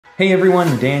Hey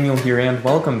everyone, Daniel here and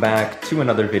welcome back to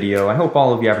another video. I hope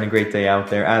all of you are having a great day out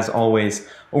there. As always,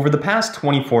 over the past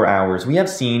 24 hours, we have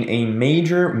seen a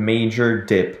major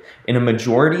dip in a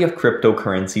majority of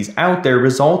cryptocurrencies out there,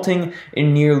 resulting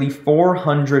in nearly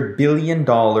 $400 billion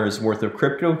worth of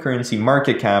cryptocurrency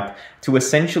market cap to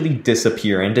essentially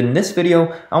disappear. And in this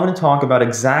video, I want to talk about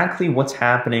exactly what's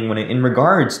happening in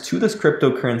regards to this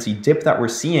cryptocurrency dip that we're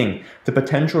seeing, the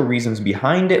potential reasons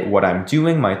behind it, what I'm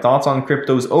doing, my thoughts on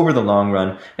cryptos over the long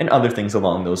run, and other things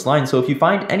along those lines. So if you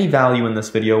find any value in this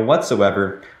video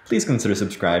whatsoever, please consider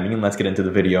subscribing and let's get into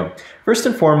the video. First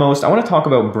and foremost, I want to talk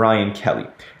about Brian Kelly.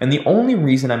 And the only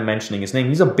reason I'm mentioning his name,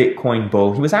 he's a Bitcoin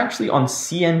bull. He was actually on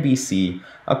CNBC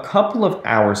a couple of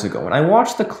hours ago, and I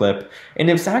watched the clip, and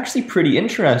it was actually pretty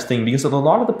interesting because a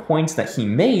lot of the points that he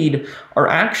made are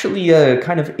actually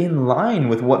kind of in line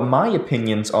with what my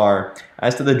opinions are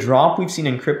as to the drop we've seen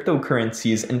in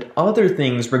cryptocurrencies and other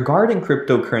things regarding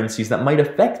cryptocurrencies that might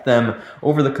affect them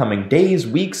over the coming days,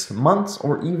 weeks, months,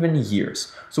 or even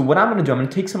years. So what I'm going to do, I'm going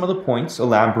to take some of the points,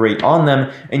 elaborate on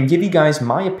them, and give you guys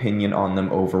my opinion on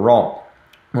them overall.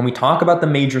 When we talk about the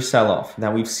major sell-off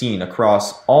that we've seen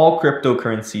across all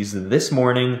cryptocurrencies this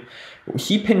morning,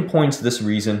 he pinpoints this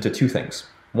reason to two things.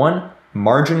 One,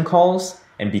 margin calls,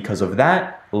 and because of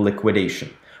that,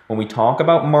 liquidation. When we talk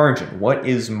about margin, what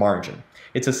is margin?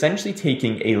 It's essentially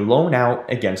taking a loan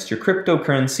out against your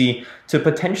cryptocurrency to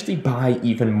potentially buy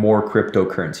even more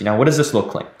cryptocurrency. Now, what does this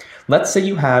look like? Let's say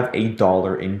you have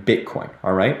 $1 in Bitcoin,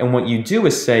 all right? And what you do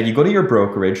is say, you go to your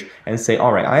brokerage and say,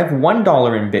 all right, I have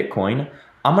 $1 in Bitcoin.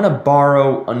 I'm going to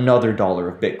borrow another $1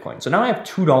 of Bitcoin. So now I have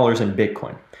 $2 in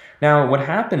Bitcoin. Now, what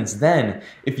happens then,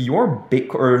 if your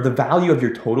Bitcoin, or the value of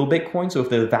your total Bitcoin, so if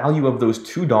the value of those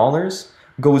 $2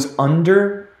 goes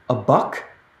under $1,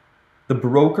 the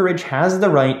brokerage has the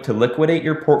right to liquidate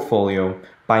your portfolio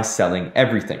by selling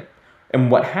everything. And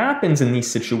what happens in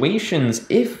these situations,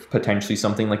 if potentially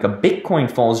something like a Bitcoin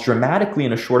falls dramatically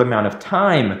in a short amount of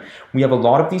time, we have a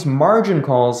lot of these margin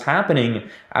calls happening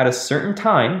at a certain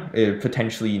time.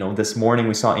 Potentially, this morning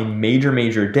we saw a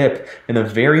major dip in a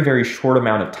very short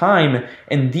amount of time,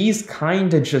 and these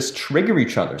kind of just trigger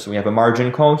each other. So we have a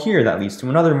margin call here that leads to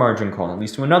another margin call, that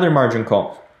leads to another margin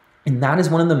call. And that is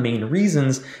one of the main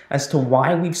reasons as to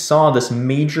why we saw this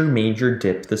major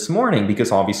dip this morning,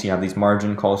 because obviously you have these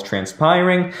margin calls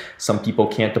transpiring. Some people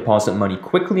can't deposit money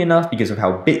quickly enough because of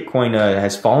how Bitcoin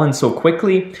has fallen so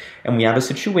quickly. And we have a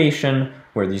situation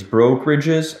where these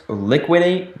brokerages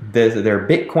liquidate their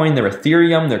Bitcoin, their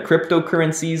Ethereum, their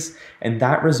cryptocurrencies, and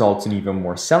that results in even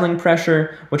more selling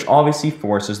pressure, which obviously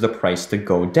forces the price to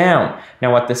go down.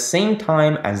 Now, at the same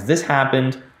time as this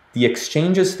happened, the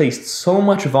exchanges faced so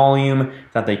much volume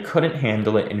that they couldn't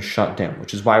handle it and shut down,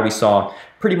 which is why we saw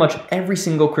pretty much every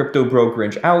single crypto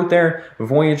brokerage out there,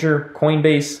 Voyager,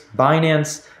 Coinbase,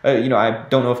 Binance, I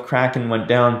don't know if Kraken went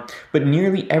down, but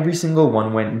nearly every single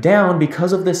one went down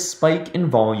because of this spike in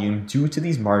volume due to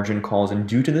these margin calls and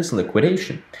due to this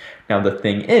liquidation. Now, the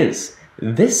thing is,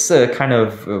 this kind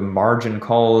of margin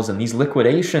calls and these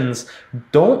liquidations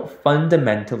don't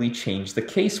fundamentally change the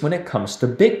case when it comes to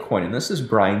Bitcoin. And this is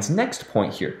Brian's next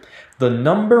point here. The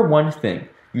number one thing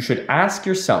you should ask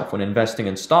yourself when investing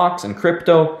in stocks and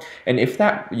crypto, and if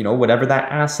that, whatever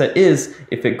that asset is,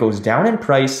 if it goes down in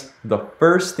price, the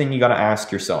first thing you got to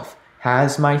ask yourself,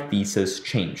 has my thesis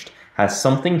changed? Has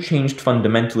something changed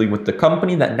fundamentally with the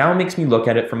company that now makes me look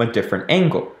at it from a different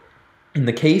angle? In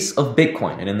the case of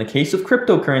Bitcoin and in the case of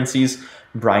cryptocurrencies,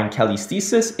 Brian Kelly's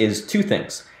thesis is two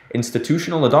things: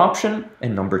 institutional adoption,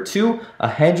 and number two, a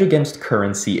hedge against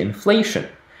currency inflation.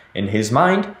 In his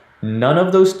mind, none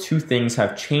of those two things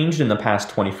have changed in the past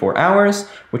 24 hours,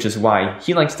 which is why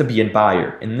he likes to be a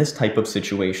buyer in this type of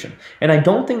situation. And I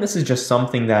don't think this is just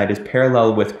something that is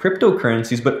parallel with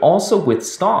cryptocurrencies, but also with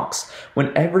stocks.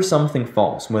 Whenever something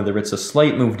falls, whether it's a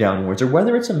slight move downwards or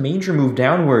whether it's a major move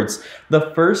downwards,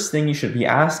 the first thing you should be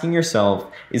asking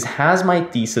yourself is, has my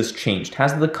thesis changed?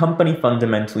 Has the company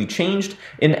fundamentally changed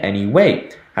in any way?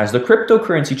 Has the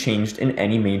cryptocurrency changed in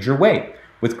any major way?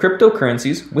 With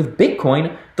cryptocurrencies, with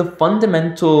Bitcoin, the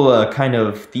fundamental kind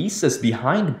of thesis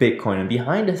behind Bitcoin and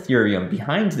behind Ethereum,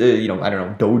 behind,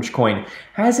 Dogecoin,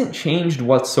 hasn't changed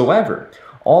whatsoever.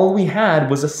 All we had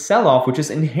was a sell-off, which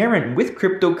is inherent with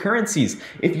cryptocurrencies.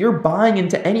 If you're buying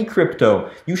into any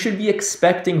crypto, you should be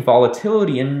expecting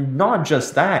volatility, and not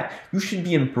just that, you should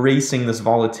be embracing this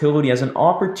volatility as an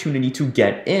opportunity to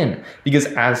get in. Because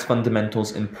as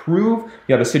fundamentals improve,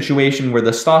 you have a situation where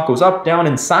the stock goes up, down,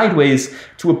 and sideways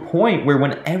to a point where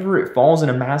whenever it falls in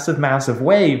a massive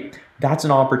way, that's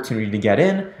an opportunity to get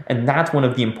in. And that's one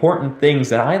of the important things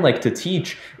that I like to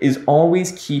teach, is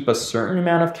always keep a certain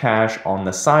amount of cash on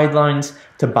the sidelines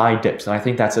to buy dips. And I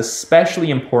think that's especially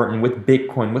important with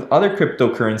Bitcoin, with other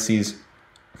cryptocurrencies,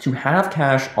 to have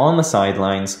cash on the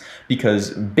sidelines,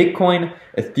 because Bitcoin,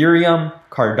 Ethereum,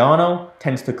 Cardano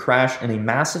tends to crash in a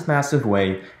massive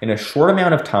way in a short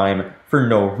amount of time for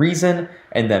no reason,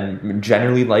 and then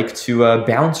generally like to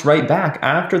bounce right back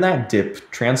after that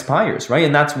dip transpires, right?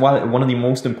 And that's why one of the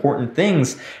most important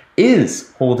things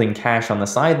is holding cash on the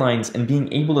sidelines and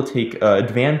being able to take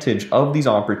advantage of these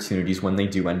opportunities when they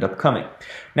do end up coming.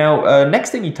 Now, next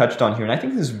thing you touched on here, and I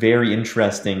think this is very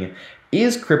interesting,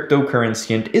 is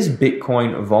cryptocurrency and is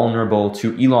Bitcoin vulnerable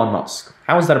to Elon Musk?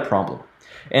 How is that a problem?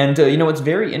 And what's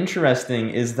very interesting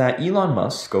is that Elon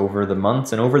Musk, over the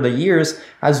months and over the years,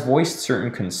 has voiced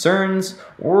certain concerns,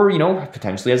 or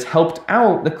potentially has helped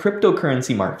out the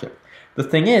cryptocurrency market. The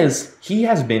thing is, he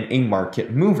has been a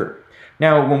market mover.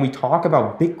 Now, when we talk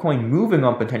about Bitcoin moving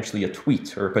on potentially a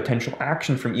tweet or a potential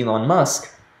action from Elon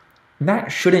Musk,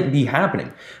 that shouldn't be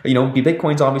happening.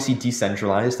 Bitcoin's obviously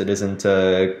decentralized. It isn't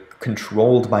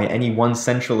controlled by any one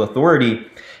central authority.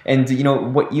 And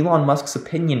what Elon Musk's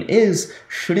opinion is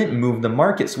shouldn't move the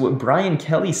market. So what Brian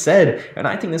Kelly said, and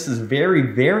I think this is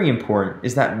very important,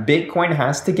 is that Bitcoin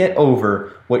has to get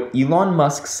over what Elon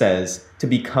Musk says to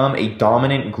become a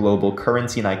dominant global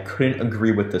currency. And I couldn't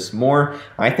agree with this more.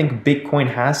 I think Bitcoin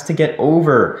has to get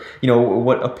over,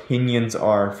 what opinions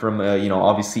are from,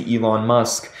 obviously Elon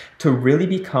Musk, to really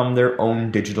become their own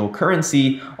digital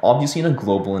currency, obviously in a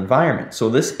global environment. So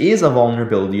this is a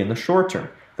vulnerability in the short term,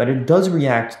 that it does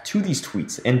react to these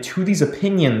tweets and to these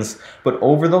opinions, but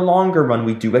over the longer run,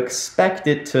 we do expect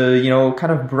it to,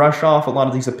 kind of brush off a lot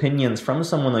of these opinions from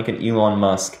someone like an Elon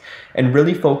Musk and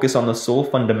really focus on the sole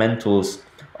fundamentals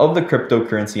of the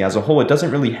cryptocurrency as a whole. It doesn't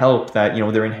really help that,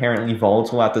 they're inherently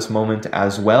volatile at this moment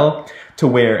as well, to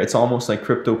where it's almost like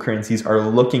cryptocurrencies are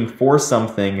looking for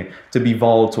something to be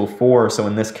volatile for. So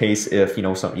in this case, if,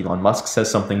 some Elon Musk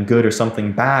says something good or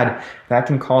something bad, that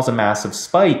can cause a massive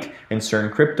spike in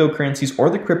certain cryptocurrencies or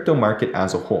the crypto market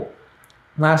as a whole.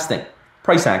 Last thing,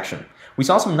 price action. We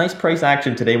saw some nice price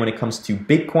action today when it comes to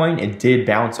Bitcoin. It did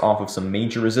bounce off of some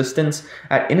major resistance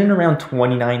at in and around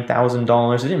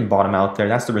 $29,000. It didn't bottom out there.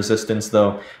 That's the resistance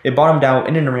though. It bottomed out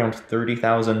in and around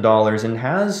 $30,000 and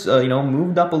has,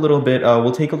 moved up a little bit.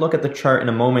 We'll take a look at the chart in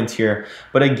a moment here.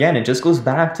 But again, it just goes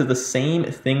back to the same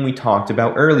thing we talked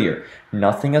about earlier.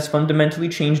 Nothing has fundamentally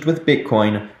changed with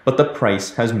Bitcoin, but the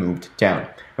price has moved down.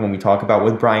 And when we talk about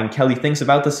what Brian Kelly thinks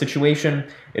about the situation,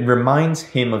 it reminds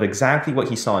him of exactly what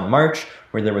he saw in March,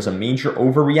 where there was a major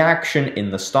overreaction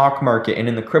in the stock market and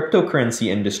in the cryptocurrency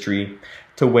industry,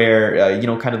 to where,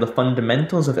 kind of the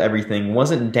fundamentals of everything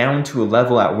wasn't down to a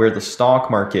level at where the stock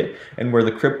market and where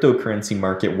the cryptocurrency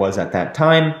market was at that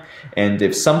time. And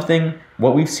if something,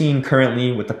 what we've seen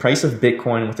currently with the price of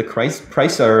Bitcoin, with the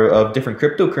price of different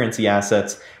cryptocurrency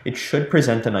assets, it should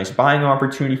present a nice buying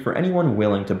opportunity for anyone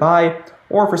willing to buy,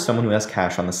 or for someone who has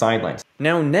cash on the sidelines.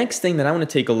 Now, next thing that I want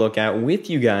to take a look at with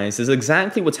you guys is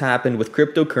exactly what's happened with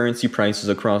cryptocurrency prices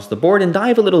across the board and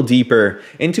dive a little deeper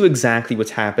into exactly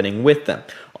what's happening with them.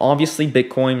 Obviously,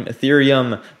 Bitcoin,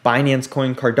 Ethereum, Binance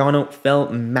Coin, Cardano fell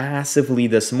massively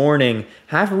this morning,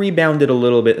 have rebounded a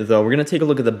little bit though. We're going to take a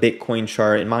look at the Bitcoin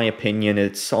chart. In my opinion,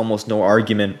 it's almost no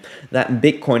argument that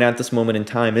Bitcoin at this moment in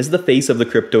time is the face of the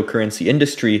cryptocurrency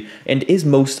industry and is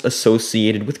most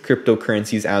associated with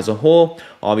cryptocurrencies as a whole.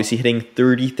 Obviously hitting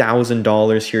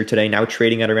 $30,000 here today, now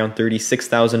trading at around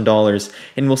 $36,000.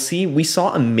 And we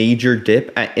saw a major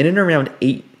dip at in and around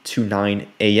 8 to 9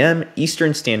 a.m.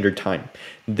 Eastern Standard Time.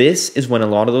 This is when a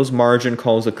lot of those margin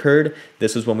calls occurred.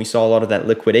 This is when we saw a lot of that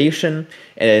liquidation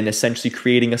and essentially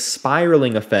creating a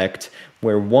spiraling effect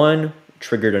where one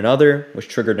triggered another, which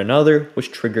triggered another,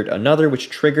 which triggered another,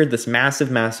 which triggered this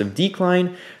massive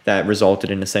decline that resulted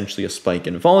in essentially a spike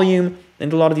in volume.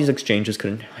 And a lot of these exchanges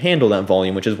couldn't handle that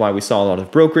volume, which is why we saw a lot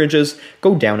of brokerages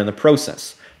go down in the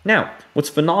process. Now, what's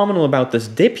phenomenal about this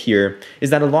dip here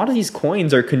is that a lot of these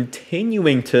coins are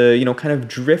continuing to, kind of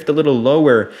drift a little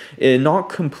lower, not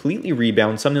completely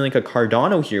rebound. Something like a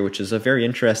Cardano here, which is a very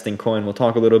interesting coin. We'll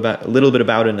talk a little bit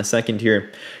about it in a second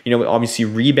here. It obviously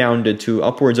rebounded to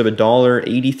upwards of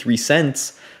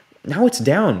 $1.83. Now it's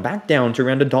back down to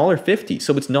around $1.50.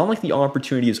 So it's not like the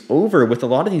opportunity is over with a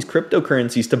lot of these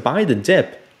cryptocurrencies to buy the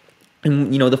dip.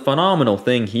 And, the phenomenal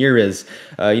thing here is,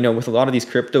 with a lot of these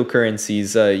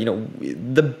cryptocurrencies,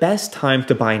 the best time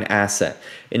to buy an asset,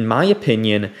 in my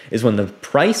opinion, is when the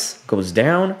price goes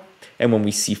down and when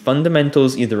we see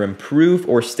fundamentals either improve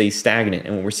or stay stagnant.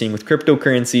 And what we're seeing with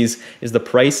cryptocurrencies is the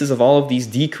prices of all of these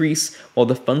decrease while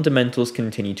the fundamentals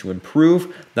continue to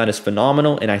improve. That is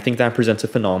phenomenal, and I think that presents a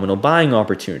phenomenal buying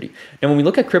opportunity. Now, when we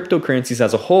look at cryptocurrencies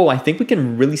as a whole, I think we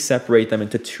can really separate them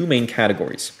into two main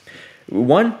categories.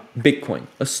 One, Bitcoin,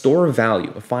 a store of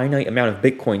value, a finite amount of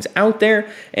Bitcoins out there.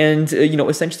 And,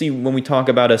 essentially when we talk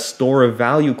about a store of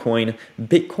value coin,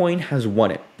 Bitcoin has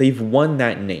won it. They've won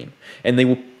that name, and they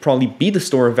will probably be the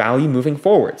store of value moving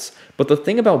forwards. But the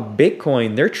thing about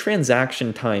Bitcoin, their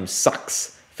transaction time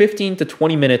sucks. 15 to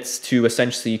 20 minutes to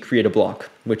essentially create a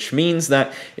block, which means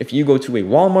that if you go to a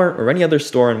Walmart or any other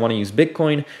store and want to use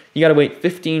Bitcoin, you got to wait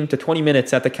 15 to 20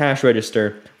 minutes at the cash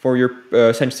register for your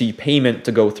essentially payment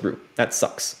to go through. That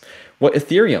sucks. What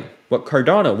Ethereum, what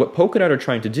Cardano, what Polkadot are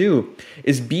trying to do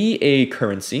is be a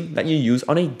currency that you use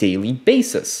on a daily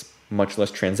basis. Much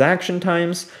less transaction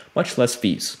times, much less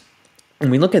fees. When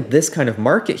we look at this kind of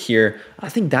market here, I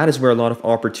think that is where a lot of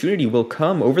opportunity will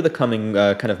come over the coming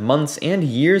kind of months and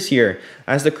years here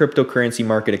as the cryptocurrency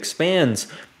market expands.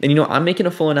 And I'm making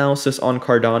a full analysis on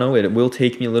Cardano. It will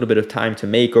take me a little bit of time to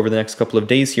make over the next couple of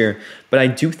days here, but I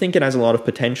do think it has a lot of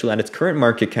potential at its current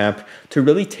market cap to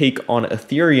really take on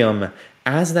Ethereum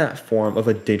as that form of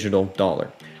a digital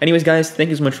dollar. Anyways, guys,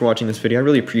 thank you so much for watching this video. I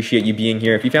really appreciate you being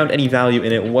here. If you found any value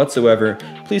in it whatsoever,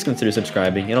 please consider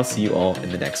subscribing, and I'll see you all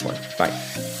in the next one.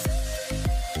 Bye.